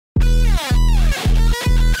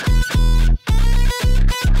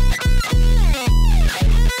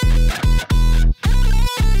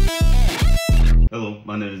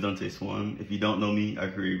name is Dante Swan. If you don't know me, I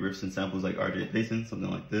create riffs and samples like RJ Pasin, something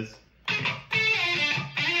like this.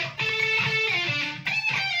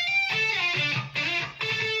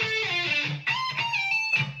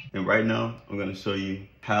 And right now, I'm gonna show you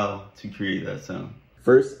how to create that sound.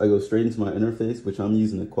 First, I go straight into my interface, which I'm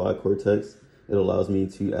using the Quad Cortex. It allows me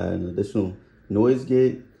to add an additional noise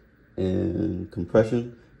gate and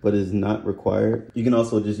compression, but is not required. You can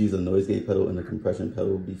also just use a noise gate pedal and a compression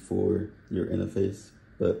pedal before your interface,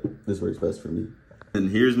 but this works best for me. And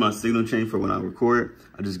here's my signal chain for when I record.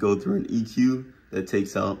 I just go through an EQ that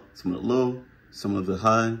takes out some of the low, some of the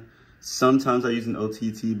high. Sometimes I use an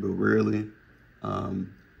OTT, but rarely.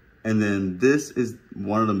 And then this is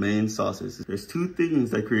one of the main sauces. There's two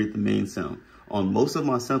things that create the main sound. On most of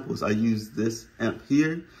my samples, I use this amp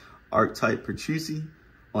here, Archetype Petrucci.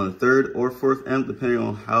 On the third or fourth amp, depending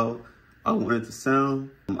on how I want it to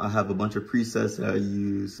sound. I have a bunch of presets that I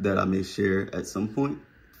use that I may share at some point.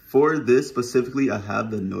 For this specifically, I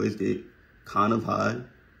have the noise gate kind of high,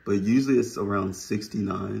 but usually it's around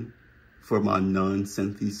 69 for my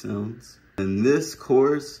non-Synthy sounds. And this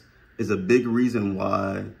chorus is a big reason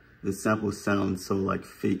why the sample sounds so like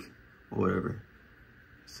fake or whatever.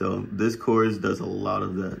 So this chorus does a lot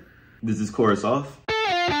of that. This is chorus off.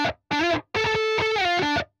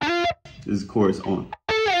 This is chorus on.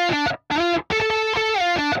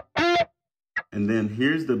 And then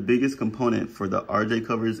here's the biggest component for the RJ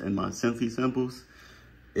covers and my Synthy samples.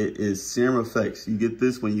 It is Serum Effects. You get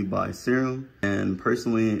this when you buy Serum. And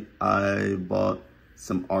personally, I bought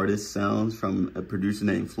some artist sounds from a producer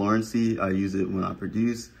named Florency. I use it when I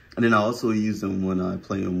produce. And then I also use them when I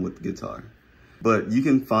play them with guitar. But you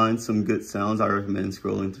can find some good sounds. I recommend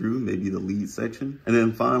scrolling through, maybe the lead section, and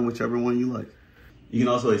then find whichever one you like. You can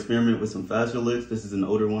also experiment with some faster licks. This is an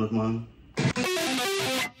older one of mine.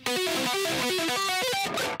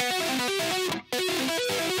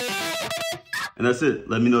 And that's it.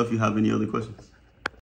 Let me know if you have any other questions.